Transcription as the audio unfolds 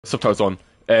Subtitles on.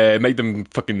 Make them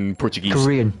fucking Portuguese.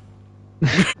 Korean.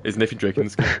 Is Nathan Drake in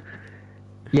this game?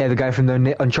 Yeah, the guy from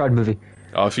the Uncharted movie.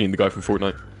 Oh, I've seen the guy from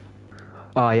Fortnite.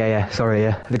 Oh, yeah, sorry,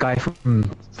 yeah. The guy from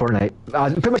Fortnite.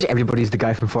 Pretty much everybody's the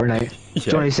guy from Fortnite.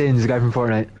 Yeah. Johnny Sins, the guy from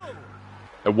Fortnite.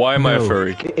 Why am I a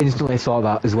furry? Instantly thought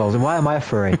that as well. So why am I a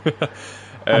furry?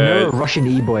 I'm never a Russian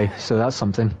e-boy, so that's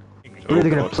something. We're either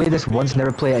going to play this once,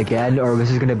 never play it again, or this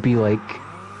is going to be like...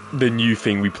 The new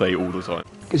thing we play all the time.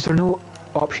 Is there no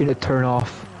option to turn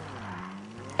off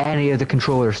any of the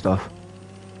controller stuff?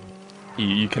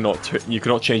 You cannot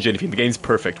change anything. The game's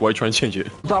perfect. Why try and change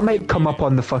it? That might come up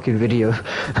on the fucking video.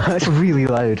 That's really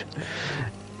loud.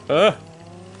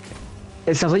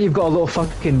 It sounds like you've got a little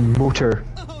fucking motor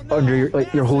under your,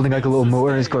 like you're holding like a little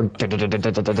motor and it's going.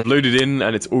 Loaded in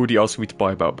and it's already asking me to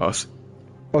buy a battle pass.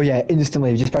 Oh yeah,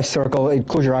 instantly. You just press circle, and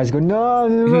close your eyes, and go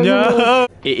no.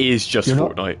 It is just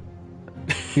Fortnite.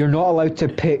 You're not allowed to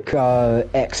pick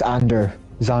Xander,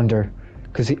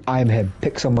 because I'm him.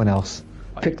 Pick someone else.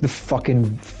 Pick the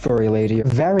fucking furry lady. A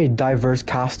very diverse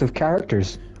cast of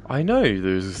characters. I know.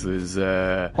 There's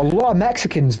a lot of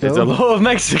Mexicans though. There's a lot of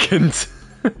Mexicans.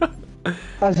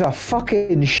 That's a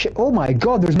fucking shit. Oh my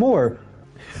god, there's more.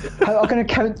 How can I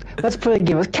count? Let's play a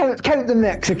game. Let's count the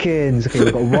Mexicans. Okay,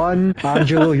 we've got one.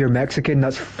 Angelo, you're Mexican.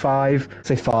 That's 5.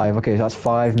 Say 5. Okay, that's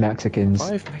 5 Mexicans.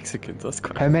 5 Mexicans. That's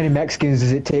quite. How many Mexicans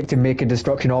does it take to make a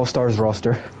Destruction All Stars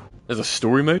roster? There's a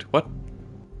story mode. What?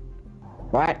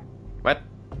 What? What?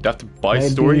 Do I have to buy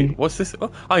story? What's this?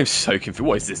 Oh, I am so confused.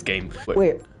 What is this game?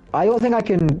 Wait, I don't think I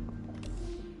can.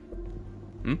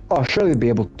 Oh, surely we'd be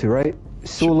able to, right?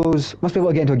 Solos must be able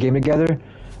to get into a game together,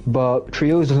 but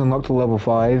trios doesn't unlock to level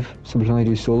 5, so we can only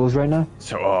do solos right now.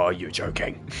 So, oh, you're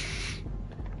joking.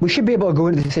 We should be able to go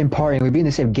into the same party and we'd be in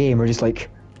the same game. We're just like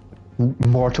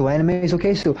mortal enemies,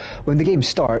 okay? So when the game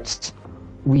starts,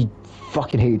 we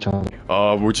fucking hate each other.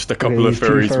 Oh, we're just a couple of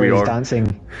furries. We are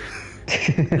dancing.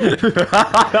 Look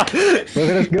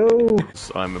at us go!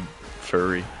 I'm a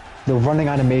furry. The running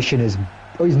animation is.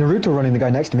 Oh, he's Naruto running the guy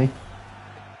next to me.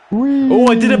 Whee! Oh,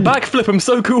 I did a backflip. I'm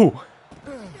so cool.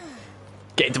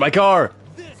 Get into my car.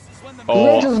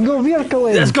 Oh. Let's go vehicle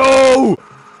in. Let's go.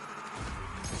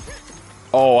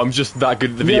 Oh, I'm just that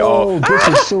good at the video. Oh, this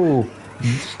is so.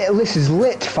 This is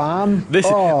lit, fam. This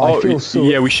is. I feel so.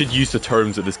 Yeah, we should use the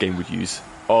terms that this game would use.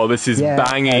 Oh, this is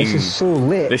banging. This is so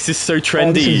lit. This is so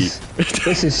trendy.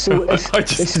 This is so.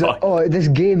 This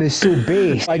game is so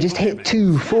base. I just hit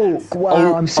 2 folk.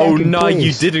 Wow, I'm second place. Oh, no,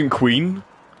 you didn't, Queen.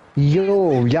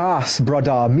 Yo, yes,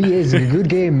 brother. Me is a good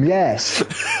game, yes.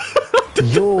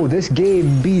 Yo, this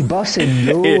game be bussin',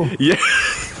 yo. Yeah.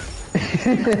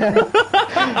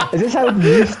 Is this how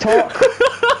youth talk?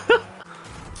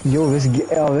 Yo, this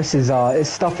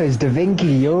stuff is Da Vinci,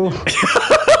 yo.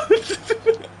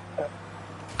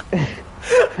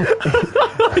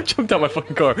 I jumped out my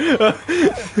fucking car.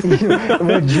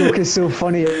 That joke is so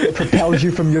funny, it propels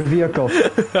you from your vehicle.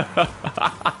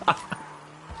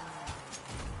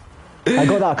 I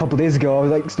got that a couple days ago. I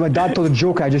was like, my dad told a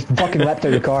joke, I just fucking leapt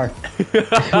out of the car.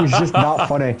 It was just that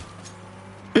funny.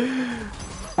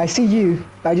 I see you.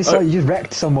 I just saw you just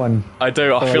wrecked someone. I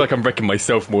don't. I feel like I'm wrecking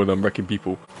myself more than I'm wrecking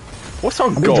people. What's our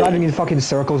goal? I'm driving in fucking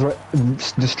circles.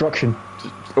 Destruction.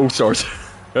 All stars.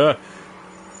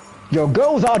 Your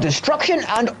goals are destruction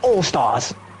and all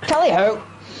stars. Tally ho.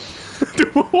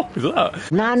 What was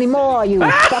that? Not anymore, you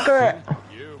fucker.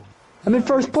 I'm in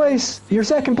first place. You're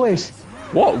second place.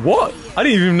 What? What? I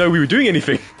didn't even know we were doing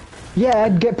anything. Yeah,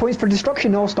 I'd get points for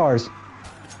destruction all stars.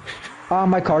 Ah,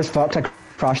 my car's fucked. I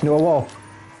crashed into a wall.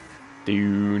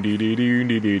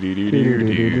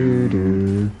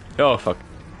 Oh fuck.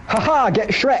 Haha, get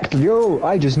Shrek'd, yo!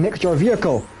 I just nicked your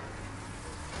vehicle.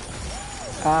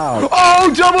 Ow.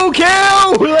 Oh, double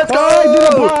kill! Let's go! I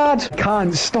did a bad!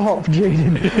 Can't stop,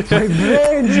 Jaden. My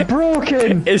brain's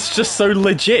broken! It's just so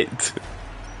legit.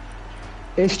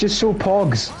 It's just so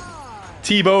pogs.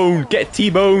 T-bone, get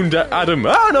T-boned, Adam.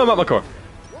 Ah, no, I'm at my car.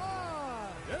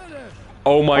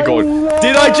 Oh my god.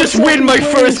 Did I just win my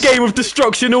first game of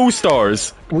Destruction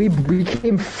All-Stars? We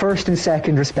came first and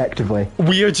second respectively.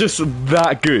 We are just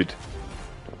that good.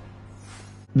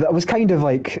 That was kind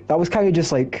of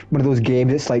just like one of those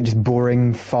games. It's like just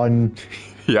boring, fun.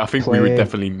 Yeah, I think we were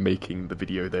definitely making the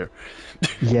video there.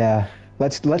 Yeah,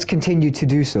 let's continue to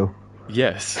do so.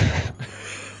 Yes.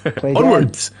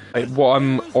 Onwards.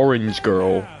 I'm Orange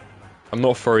Girl. I'm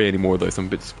not furry anymore though, so I'm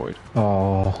a bit disappointed.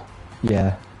 Oh,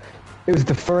 yeah. It was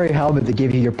the furry helmet that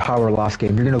gave you your power last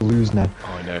game. You're gonna lose now.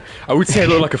 Oh, I know. I would say I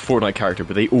look like a Fortnite character,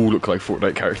 but they all look like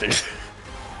Fortnite characters.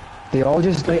 They all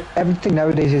just like everything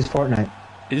nowadays is Fortnite.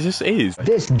 It just is.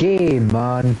 This game,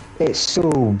 man, it's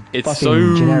so It's fucking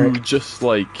so generic. just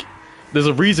like. There's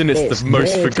a reason it's the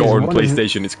most it is forgotten one of the-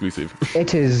 PlayStation exclusive.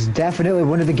 It is definitely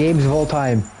one of the games of all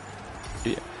time.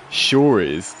 Yeah, sure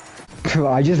is.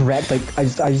 I just wrecked like I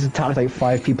just attacked like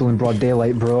 5 people in broad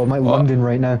daylight, bro. I'm like London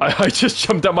right now. I just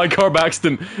jumped out my car by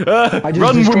accident. I just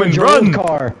Run, destroyed woman, your run! old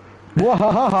car.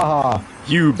 Wahahaha!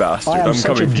 You bastard! I am I'm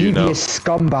such a coming for you now. devious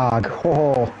scumbag.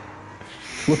 Oh,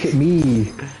 look at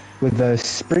me. With a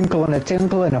sprinkle and a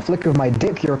tinkle and a flick of my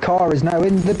dick, your car is now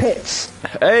in the pits.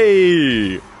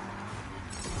 Hey!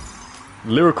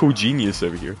 Lyrical genius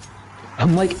over here.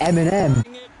 I'm like Eminem.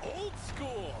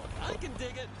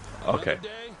 Okay.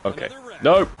 Okay.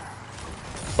 No!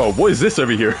 Oh, what is this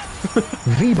over here?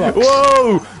 V-Bucks.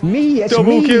 Whoa! Me, it's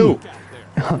Double me. kill!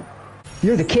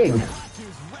 You're the king.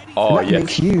 Oh, That yes.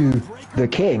 makes you the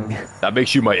king. That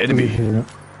makes you my enemy.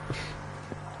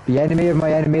 The enemy of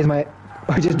my enemy is my...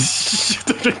 I just...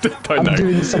 Don't I'm know.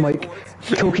 doing some like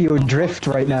Tokyo Drift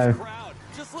right now.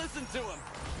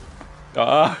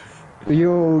 Ah.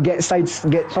 You get sights,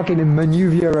 get fucking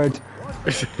maneuvered.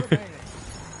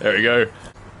 There we go.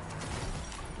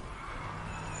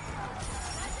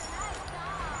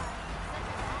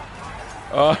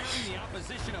 Ah.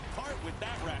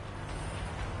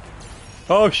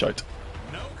 Oh, shite.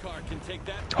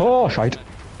 Oh, shite.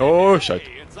 Oh, shite.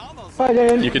 Bye,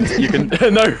 then. You can,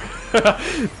 no!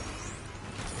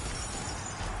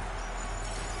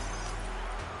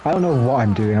 I don't know what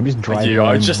I'm doing. I'm just driving Yeah,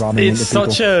 around ramming it's into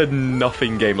people. such a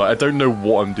nothing game, like, I don't know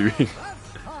what I'm doing.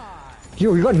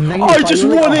 Yo, you got 95. I just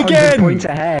you're like won 100 again! points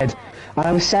ahead. And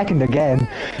I was second again.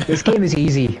 This game is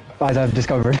easy, as I've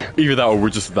discovered. Either that or we're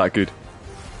just that good.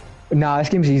 Nah, this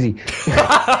game's easy.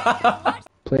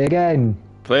 Play again.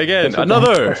 Play again, Let's hope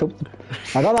another! let's hope-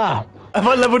 Another! Have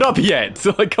I leveled up yet?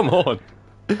 So, like, come on.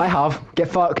 I have. Get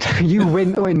fucked. You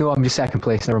win. Oh, wait, no, I'm just second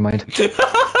place. Never mind.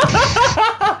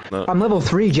 No. I'm level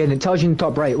 3, Jen. It tells you in the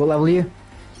top right. What level are you?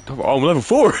 Oh, I'm level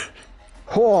 4!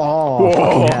 Oh,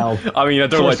 fucking hell. I mean, I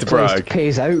don't like to First place brag.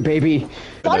 pays out, baby.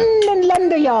 London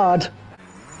Lundyard.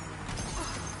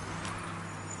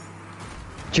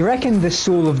 Do you reckon the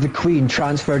soul of the Queen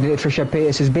transferred into Trisha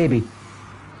Paytas' baby?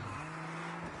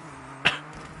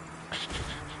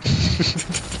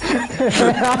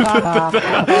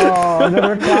 Oh,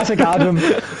 another classic Adam.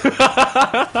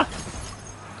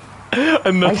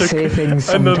 I say things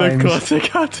Another sometimes.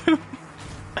 classic Adam.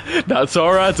 That's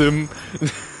our Adam.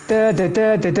 Da, da,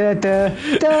 da, da, da, da,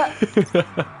 da.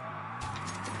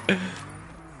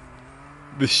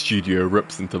 The studio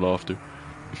erupts into laughter.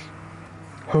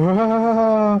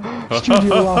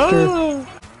 Studio laughter.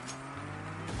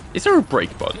 Is there a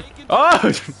break button? Oh!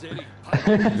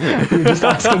 You're just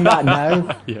asking that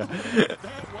now. Yeah.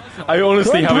 I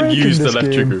honestly Don't haven't break in used the this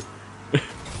left game. trigger.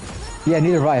 Yeah,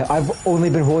 neither have I. I've only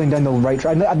been holding down the right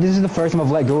trigger. This is the first time I've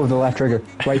let go of the left trigger.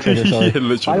 Right trigger, sorry. Yeah,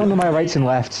 literally. I don't know my rights and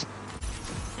lefts.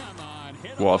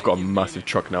 Well, I've got a massive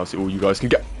truck now, so all you guys can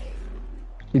get.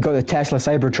 You got the Tesla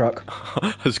Cybertruck.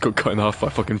 I just got cut in half by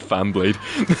fucking fan blade.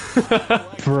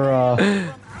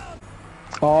 Bruh.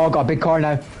 Oh, got a big car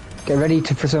now. Get ready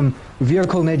for some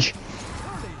vehicle-nage.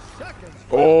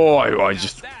 Oh, I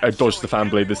dodged the fan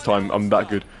blade this time. I'm that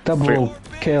good. Double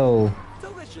kill.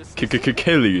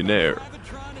 Kill you there.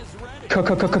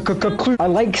 I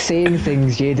like saying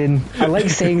things, Jaden. I like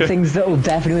saying things that will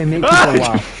definitely make people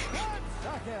laugh.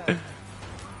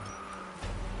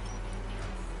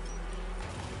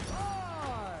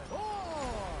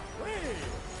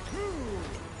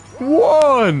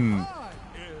 One.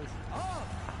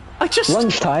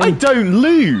 Lunchtime. I don't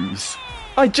lose.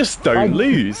 I just don't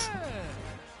lose.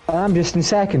 I'm just in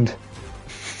second.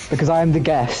 Because I am the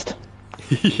guest.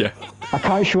 Yeah. I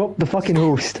can't show up the fucking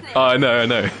host. I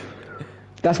know.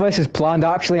 That's why this is planned.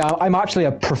 Actually, I'm actually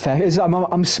a professor. I'm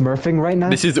smurfing right now.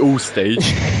 This is all staged.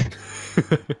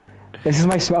 This is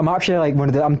my. I'm actually like one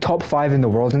of the. I'm top 5 in the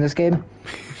world in this game.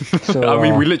 So I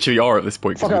mean, we literally are at this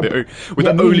point. 'Cause fuck we're up. we're Yeah, the me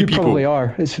and only you people. probably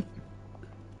are.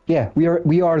 Yeah,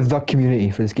 we are the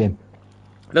community for this game.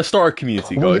 Let's start a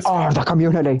community, We guys. are the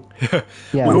community.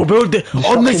 Yeah. We will build it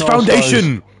on this Destruction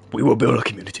foundation. We will build a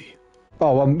community.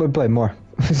 Oh, well, we'll play more.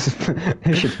 This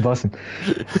shit's busting.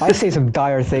 I say some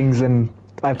dire things and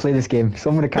I play this game, so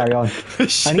I'm gonna carry on.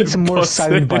 I need some more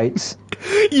sound bites.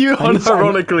 You I need some-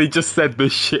 unironically just said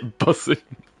this shit buzzing.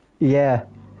 Yeah.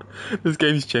 This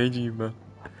game's changing you, man.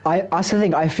 That's the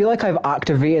thing. I feel like I've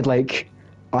activated like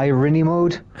irony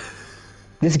mode.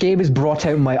 This game has brought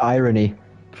out my irony.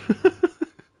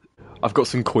 I've got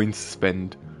some coins to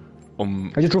spend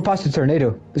on. I just drove past a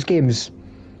tornado. This game's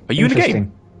Are you in the interesting.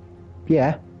 game?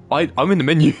 Yeah. I'm in the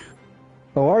menu.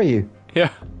 Oh, are you? Yeah.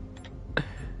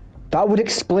 That would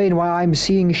explain why I'm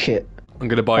seeing shit. I'm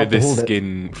gonna buy Have to this hold it.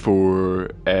 skin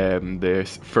for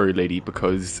this furry lady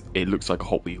because it looks like a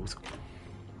Hot Wheels.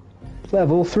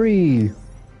 Level 3.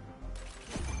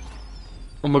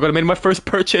 Oh my god, I made my first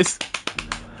purchase!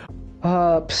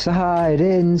 Upside,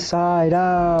 inside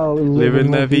out.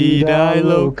 Living la vida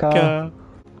loca.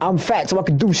 I'm fat, so I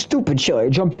can do stupid shit like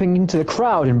jumping into the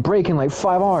crowd and breaking like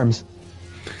 5 arms.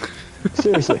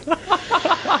 Seriously.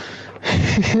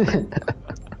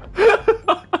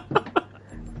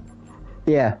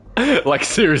 Yeah. Like,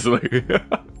 seriously.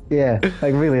 Yeah,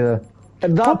 like really though.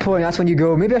 At that point, that's when you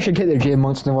go, maybe I should get the gym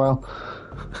once in a while.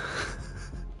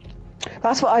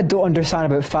 That's what I don't understand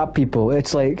about fat people.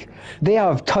 It's like, they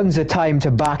have tons of time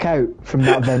to back out from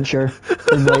that venture.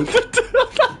 And like,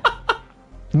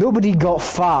 nobody got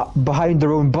fat behind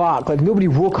their own back. Like, nobody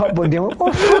woke up one day and went,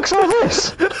 what the fuck's all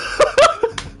this?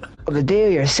 On the day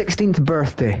of your 16th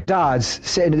birthday, Dad's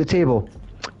sitting at the table.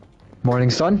 Morning,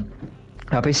 son.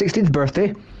 Happy 16th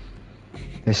birthday.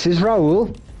 This is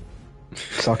Raoul.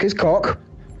 Suck his cock.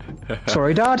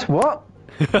 Sorry, Dad. What?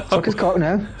 Suck his cock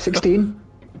now. 16.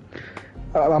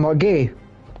 I'm not gay.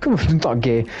 Come on, I'm not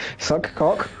gay. Suck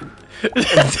cock.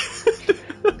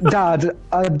 Dad,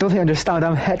 I don't think you understand.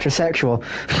 I'm heterosexual.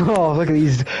 Oh, look at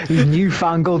these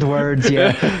newfangled words.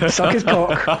 Yeah, suck his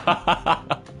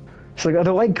cock. It's like, I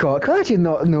don't like cock. How do you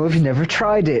not know if you never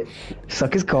tried it?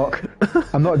 Suck his cock.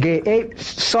 I'm not gay. Hey,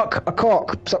 suck a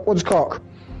cock. Suck one's cock.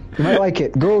 You might like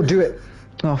it. Go, do it.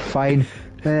 Oh, fine.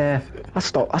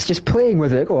 That's just playing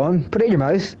with it. Go on, put it in your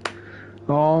mouth.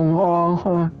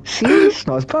 Oh. See, it's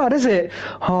not as bad, is it?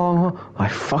 Oh, I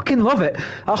fucking love it.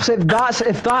 Also, if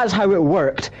that's how it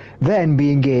worked, then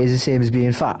being gay is the same as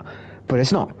being fat. But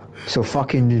it's not. So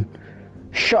fucking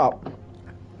shut up.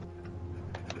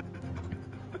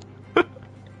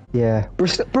 Yeah,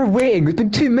 we're waiting. It's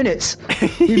been 2 minutes.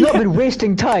 You've not been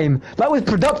wasting time. That was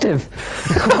productive.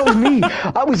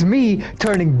 That was me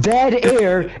turning dead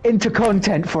air into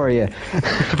content for you.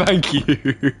 Thank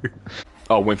you.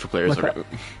 Oh, win for players.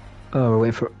 Oh, we're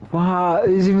waiting for. Wow,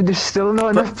 there's still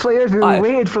not enough players. We've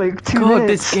waited for like 2 God,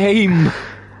 minutes. this game.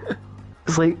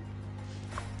 It's like.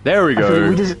 There we I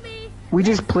feel go. like we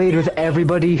just played with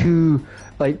everybody who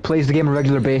like plays the game on a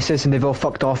regular basis, and they've all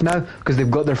fucked off now because they've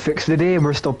got their fix for the day, and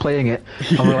we're still playing it.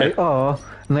 And we're like, oh,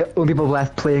 and like only people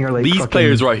left playing are like These fucking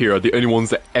players right here are the only ones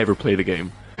that ever play the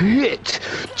game. hit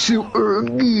to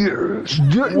earn gears,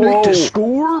 detonate to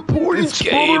score points. This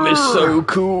game is so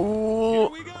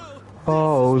cool.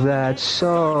 Oh, that's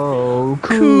so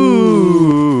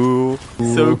Cool.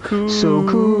 So cool. So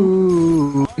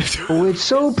cool. Oh, it's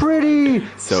so pretty.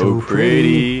 So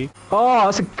pretty. Oh,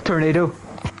 it's a tornado.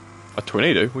 A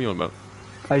tornado? What are you on about?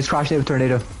 I just crashed into a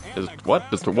tornado. There's what?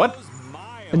 There's the what?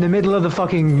 In the middle of the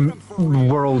fucking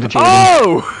world, Jaden.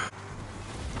 Oh!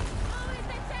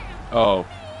 Oh.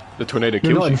 The tornado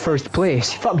You're not kills in you. first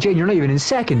place. Fuck, Jaden, you're not even in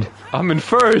second. I'm in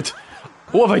third.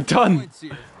 What have I done?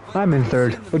 I'm in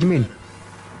third. What do you mean?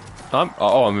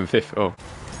 I'm in fifth. Oh.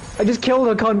 I just killed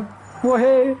a cunt.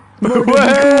 Wahey!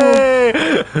 Way!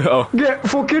 Oh. Get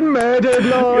fucking murdered,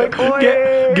 like!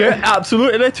 Get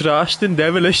absolutely trashed in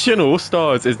Demolition All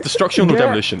Stars. Is Destruction or Get-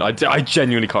 Demolition? I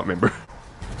genuinely can't remember.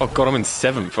 Oh god, I'm in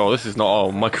seventh. Oh, this is not.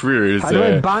 Oh, my career is. How do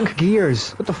I bank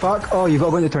gears? What the fuck? Oh, you've got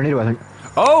to go into the tornado, I think.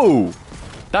 Oh,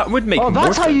 that would make. Oh, more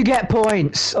that's how sense. you get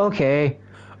points. Okay.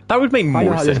 That would make more I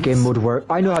know how sense. this game mode works.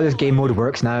 I know how this game mode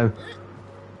works now.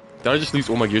 Did I just lose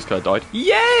all my gears because I died?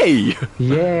 Yay!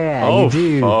 Yeah, Oh, you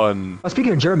do. fun. Oh,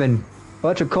 speaking of German,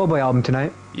 Electric Cowboy album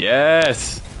tonight.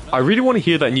 Yes. I really want to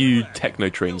hear that new Techno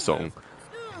Train song.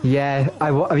 Yeah,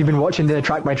 have you been watching the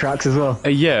track by tracks as well?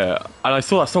 Yeah, and I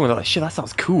saw that song and I was like, shit, that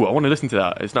sounds cool. I want to listen to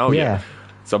that. It's not out Yeah. yet.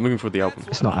 So I'm looking for the album.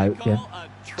 It's not out yet.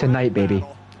 Tonight, baby.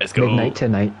 Let's go. Midnight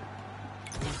tonight.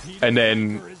 And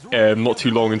then, not too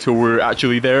long until we're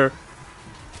actually there.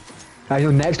 I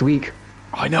know, next week.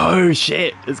 I know,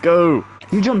 shit. Let's go.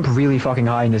 You jump really fucking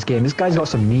high in this game. This guy's got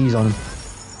some knees on him.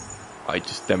 I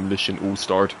just Demolition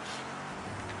all-starred.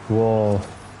 Whoa.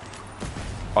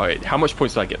 Alright, how much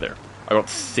points did I get there? I got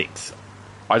 6.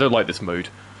 I don't like this mode.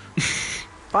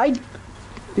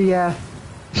 Yeah.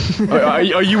 are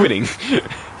you winning?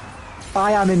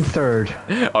 I am in third.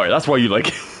 Alright, that's why you like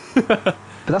it. But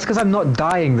that's because I'm not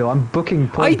dying though. I'm booking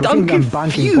points. I'm I'm banking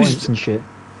confused. points and shit.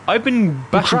 I've been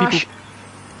bashing Crash. people...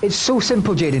 It's so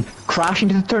simple, Jaden. Crash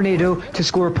into the tornado to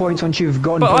score points once you've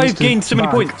gotten But points I've to gained so many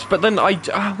bank. points, but then I...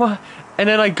 what? And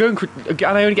then I go and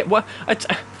I only get... what? It's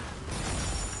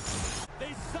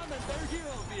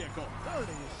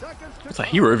a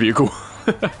hero vehicle.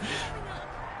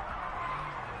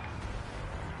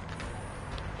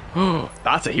 Oh,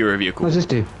 that's a hero vehicle. What does this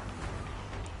do?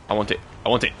 I want it. I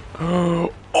want it.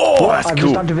 Oh, that's I've cool.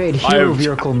 just activated hero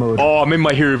vehicle mode. Oh, I'm in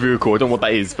my hero vehicle. I don't know what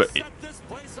that is, but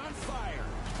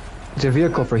It's a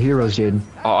vehicle for heroes, Jaden.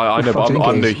 I know, but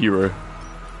I'm no hero.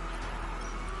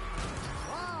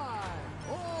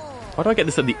 Why do I get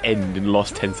this at the end in the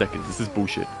last 10 seconds? This is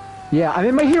bullshit. Yeah, I'm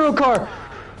in my hero car.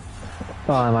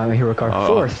 Oh, I'm in my hero car.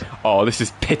 Fourth. Oh, this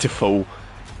is pitiful.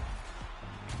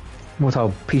 What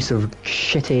a piece of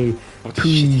shitty,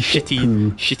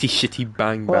 shitty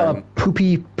bang what a bang.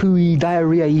 pooey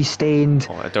diarrhea stained.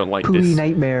 Oh, I don't like pooey this.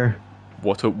 nightmare.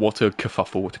 What a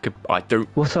kerfuffle. I don't.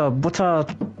 What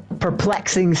a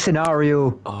perplexing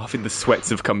scenario. Oh, I think the sweats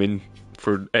have come in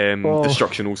for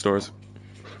Destruction All Stars.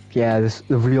 Yeah,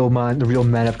 the real men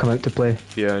have come out to play.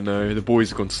 Yeah, no, the boys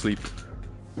have gone to sleep.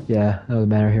 Yeah, no, the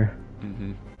men are here.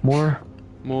 More.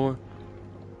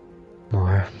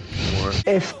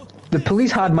 If the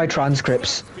police had my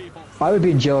transcripts, I would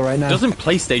be in jail right now. Doesn't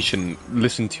PlayStation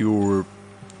listen to your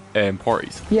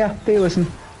parties? Yeah, they listen.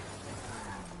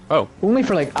 Oh. Only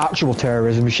for like actual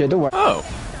terrorism and shit. Don't worry. Oh.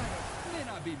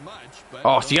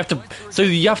 Oh, so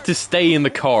you have to stay in the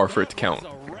car for it to count.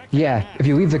 Yeah, if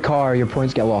you leave the car, your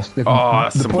points get lost. Oh,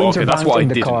 that's the points are that's what I in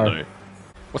the didn't car. know.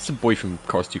 What's the boy from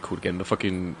Cars 2 called again? The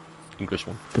fucking English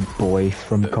one. The boy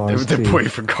from Cars 2. The boy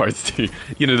from Cars 2.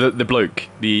 You know, the bloke,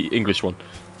 the English one.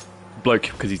 Bloke,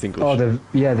 because he's English. Oh,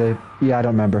 yeah, I don't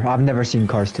remember. I've never seen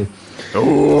Cars 2.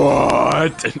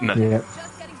 What? No. Yeah.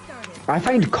 I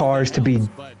find Cars to be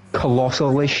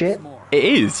colossally shit. It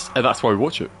is, and that's why we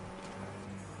watch it.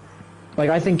 Like,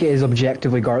 I think it is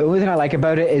objectively garbage. The only thing I like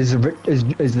about it is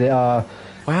the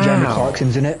Jeremy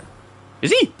Clarkson's in it.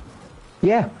 Is he?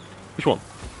 Yeah. Which one?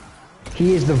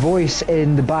 He is the voice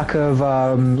in the back of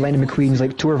Lightning McQueen's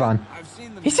like tour van.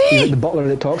 Is he? He's like the butler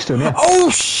that talks to him. Yeah. Oh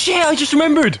shit! I just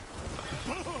remembered.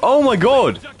 Oh my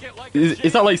god!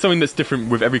 Is that like something that's different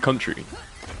with every country?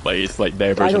 Like it's like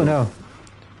their version. I don't know.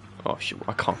 Oh shit!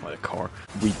 I can't find a car.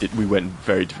 We went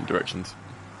very different directions.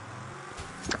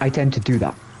 I tend to do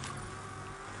that.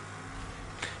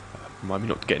 Remind me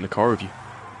not to get in the car with you.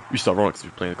 You start wrong because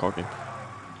we're playing a car game.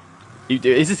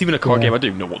 Is this even a car game? I don't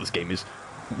even know what this game is.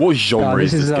 What genre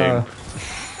is this game?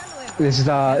 This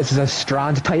is a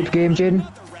Strand type game,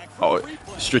 Jaden. Oh,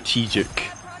 strategic.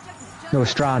 No,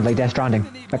 Strand, like Death Stranding.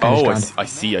 That kind of Strand. I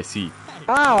see.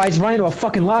 Ow, I just ran into a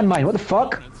fucking landmine. What the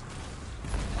fuck?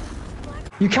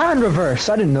 You can reverse.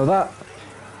 I didn't know that.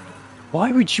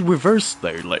 Why would you reverse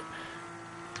though? Like,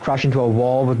 crash into a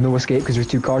wall with no escape because there's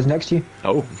two cars next to you.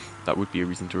 Oh, that would be a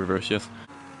reason to reverse, yes.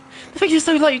 The thing is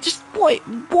though, like, just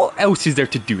what else is there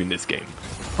to do in this game?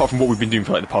 Apart from what we've been doing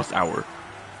for like the past hour.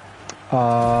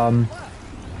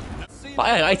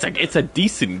 It's a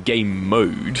decent game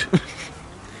mode.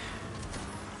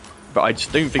 But I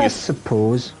just don't think I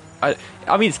suppose. I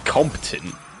mean, it's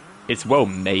competent. It's well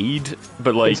made,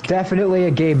 but like... It's definitely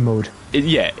a game mode.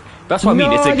 Yeah, that's what I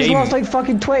mean. It's a I just game... lost like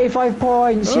fucking 25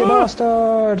 points, you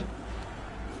bastard!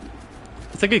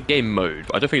 It's a good game mode,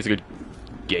 but I don't think it's a good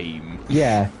game.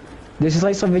 Yeah. This is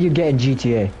like something you'd get in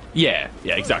GTA. Yeah,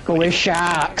 exactly. Go with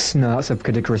sharks! No, that's a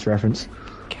Caddicarus reference.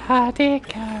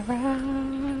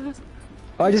 Caddicarus.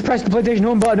 Oh, I just pressed the PlayStation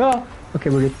Home button. Oh!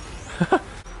 Okay, we're good.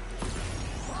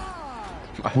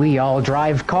 We all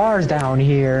drive cars down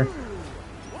here.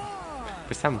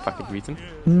 For some fucking reason.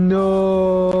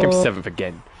 No. I came 7th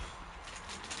again.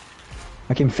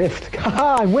 I came 5th.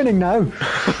 Haha, I'm winning now.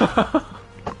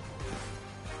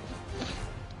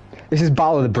 This is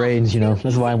Battle of the Brains, you know.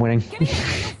 That's why I'm winning.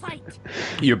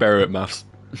 You're better at maths.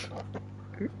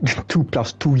 2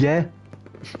 plus 2, yeah?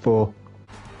 4.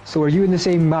 So are you in the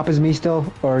same map as me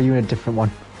still, or are you in a different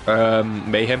one?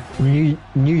 Mayhem.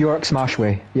 New York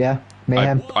Smashway, yeah?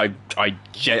 Mayhem. I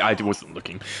wasn't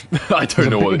looking. I don't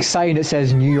know what. Big sign that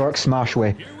says New York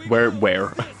Smashway.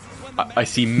 Where? I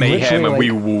see Mayhem. Literally, and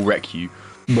we will wreck you.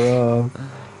 Bro,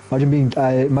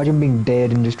 imagine being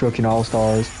dead in Destruction All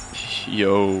Stars.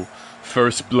 Yo,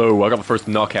 first blow. I got the first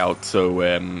knockout. So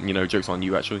you know, jokes on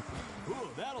you actually.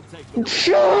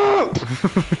 Shut up!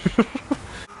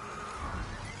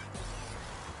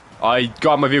 I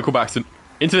got my vehicle back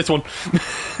into this one.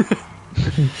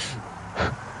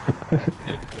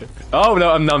 Oh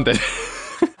no, I'm dead.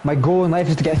 My goal in life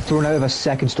is to get thrown out of a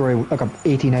second story, like a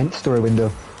 89th story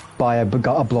window, by a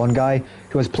blonde guy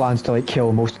who has plans to like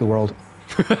kill most of the world.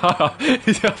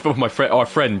 Our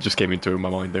friend just came into my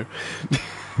mind there.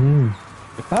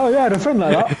 Oh yeah, I had a friend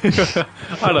like that.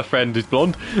 I had a friend who's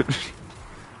blonde.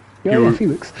 Yeah,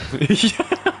 Felix.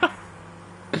 Yeah.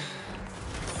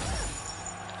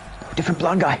 Different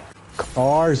blonde guy.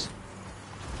 Cars.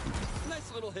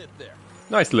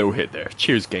 Nice little hit there.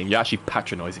 Cheers, game. You're actually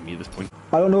patronising me at this point.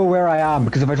 I don't know where I am,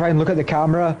 because if I try and look at the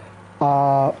camera,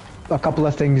 A couple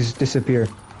of things disappear.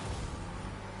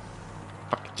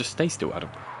 Fuck, just stay still, Adam.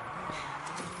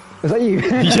 Was that you?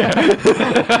 Yeah.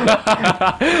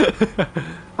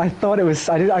 I thought it was.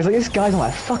 I was like, this guy's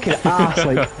my fucking ass.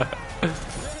 Like,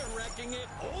 Wrecking it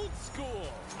old school.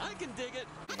 I can dig it.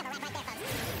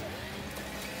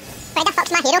 Where the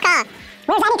fuck's my hero car?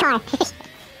 Where's any car?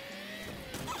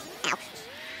 Ow.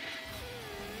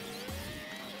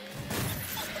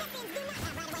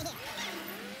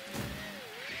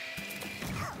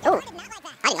 Oh,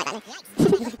 I didn't like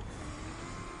that.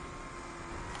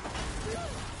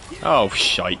 Oh,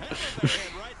 shite.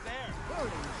 Right there.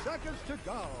 30 seconds to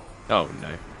go. Oh,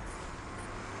 no.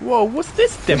 Whoa, what's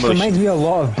this this demolition? reminds me a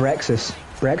lot of Brexit.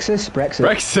 Brexit.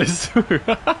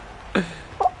 Brexit.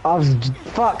 I was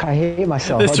fuck. I hate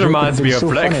myself. This That joke reminds would've me been of so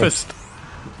funny. breakfast.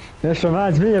 This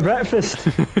reminds me of breakfast.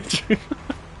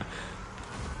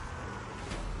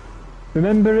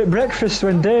 Remember at breakfast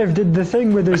when Dave did the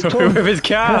thing with his tongue? With his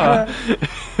car.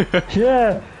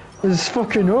 Yeah, it was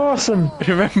fucking awesome.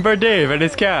 Remember Dave and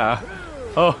his car?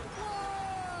 Oh.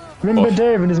 Remember Oh.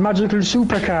 Dave and his magical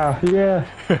supercar? Yeah.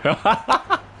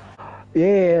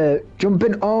 Yeah,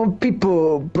 jumping on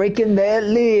people, breaking their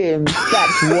limbs.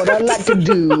 That's what I like to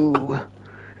do.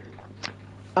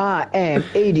 I am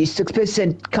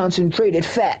 86% concentrated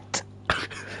fat,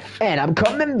 and I'm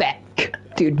coming back.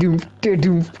 Yeah,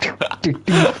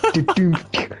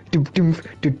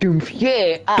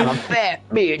 I'm a fat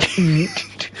bitch.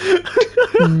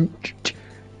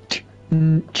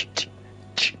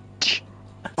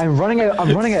 I'm running out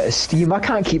of steam. I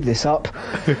can't keep this up.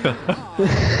 You're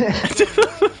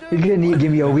gonna need to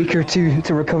give me a week or two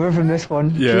to recover from this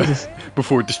one. Yeah. Jesus.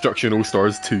 Before Destruction All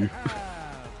Stars 2.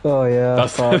 Oh yeah.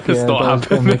 That's, fuck, that's yeah, not that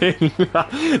was coming.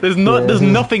 happening. There's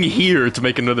nothing here to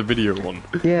make another video on.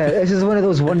 Yeah, this is one of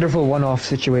those wonderful one-off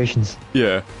situations.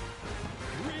 Yeah.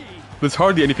 There's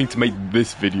hardly anything to make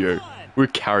this video. We're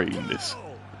carrying this.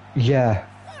 Yeah,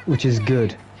 which is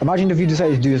good. Imagine if you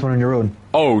decided to do this one on your own.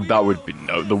 Oh, that would be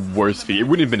the worst video. It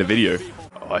wouldn't have been a video.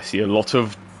 Oh, I see a lot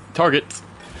of targets.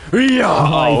 Yeah.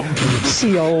 I Oh.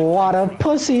 see a lot of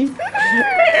pussy.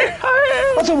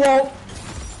 That's a wall.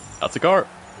 That's a car.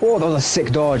 Oh, that was a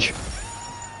sick dodge.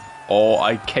 Oh,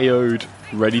 I KO'd.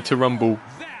 Ready to rumble.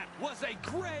 That was a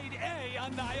grade A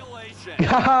annihilation.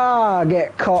 Haha,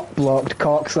 get cock blocked,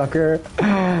 cocksucker.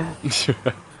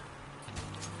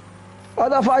 I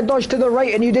thought I dodged to the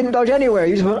right and you didn't dodge anywhere.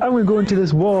 You just went, I'm gonna go into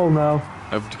this wall now.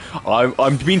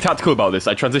 I'm being tactical about this.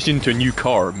 I transitioned to a new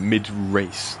car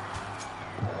mid-race.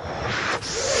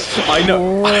 I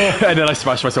know. And then I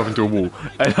smashed myself into a wall.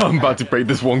 And I'm about to break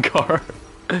this one car.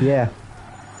 Yeah.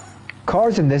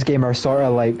 Cars in this game are sort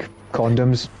of like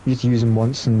condoms. You just use them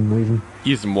once and leave them.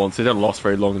 Use them once, they don't last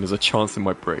very long, and there's a chance they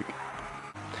might break.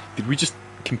 Did we just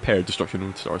compare Destruction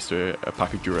All Stars to a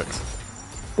pack of Durex?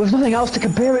 There's nothing else to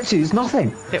compare it to. It's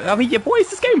nothing. I mean, yeah, what is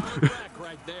this game?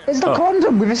 Right there. It's the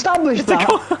condom. We've established that.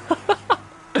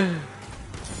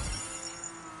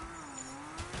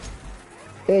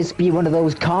 It's be one of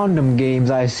those condom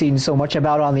games I've seen so much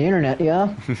about on the internet,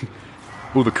 yeah?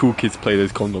 All the cool kids play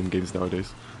those condom games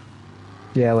nowadays.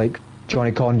 Yeah, like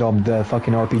Johnny Condom, the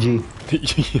fucking RPG.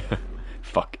 Yeah.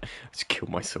 Fuck. I just killed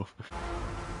myself.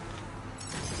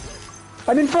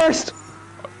 I'm in first!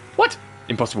 What?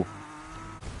 Impossible.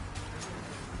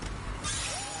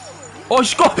 Oh, I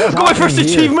just got my first happening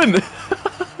here? achievement!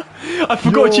 I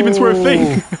forgot achievements were a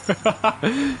thing.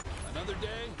 Another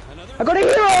day, another. I got a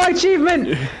hero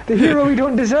achievement! The hero we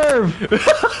don't deserve!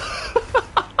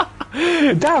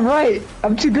 Damn right!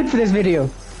 I'm too good for this video.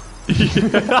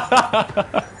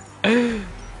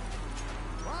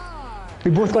 We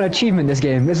both got an achievement this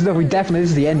game. This is the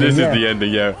ending. This yeah. is the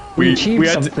ending, yeah. We achieved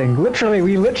had to- something.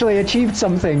 We literally achieved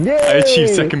something. Yay! I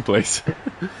achieved second place.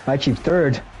 I achieved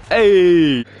third.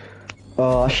 Hey!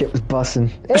 Oh, shit was bussing.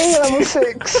 Hey, level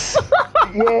 6!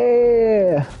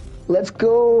 Yeah! Let's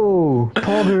go!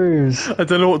 Poggers! I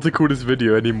don't know what to call this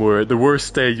video anymore. The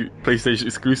worst day PlayStation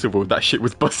exclusive was that shit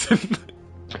was busting.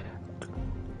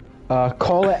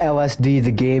 Call it LSD,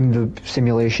 the game, the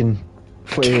simulation.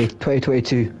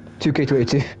 2022.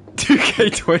 2K22.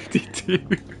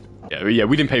 2K22. Yeah,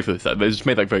 we didn't pay for this. They just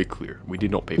made that very clear. We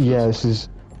did not pay for Yeah, this. this is...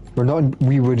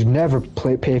 We would never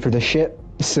pay for this shit,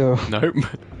 so... Nope.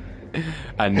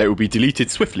 And it will be deleted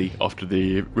swiftly after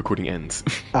the recording ends.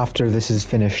 After this is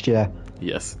finished, yeah.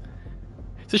 Yes.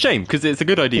 It's a shame, because it's a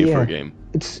good idea for a game.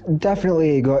 It's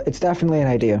definitely an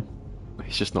idea.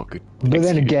 It's just not good. But then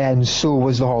executed. again, so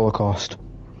was the Holocaust.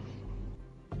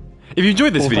 If you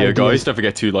enjoyed this Both video, guys, ideas. don't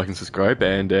forget to like and subscribe.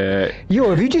 And Yo,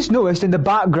 have you just noticed in the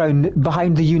background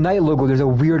behind the Unite logo, there's a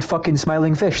weird fucking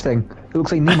smiling fish thing? It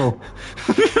looks like Nemo.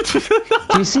 Do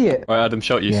you see it? Alright, Adam,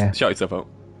 shout Yeah. yourself out.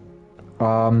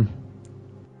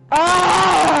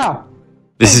 Ah!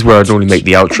 This is where I'd normally make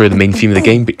the outro, the main theme of the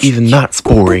game, but even that's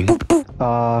boring.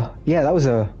 Yeah, that was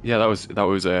a. Yeah, that was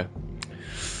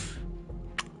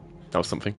something.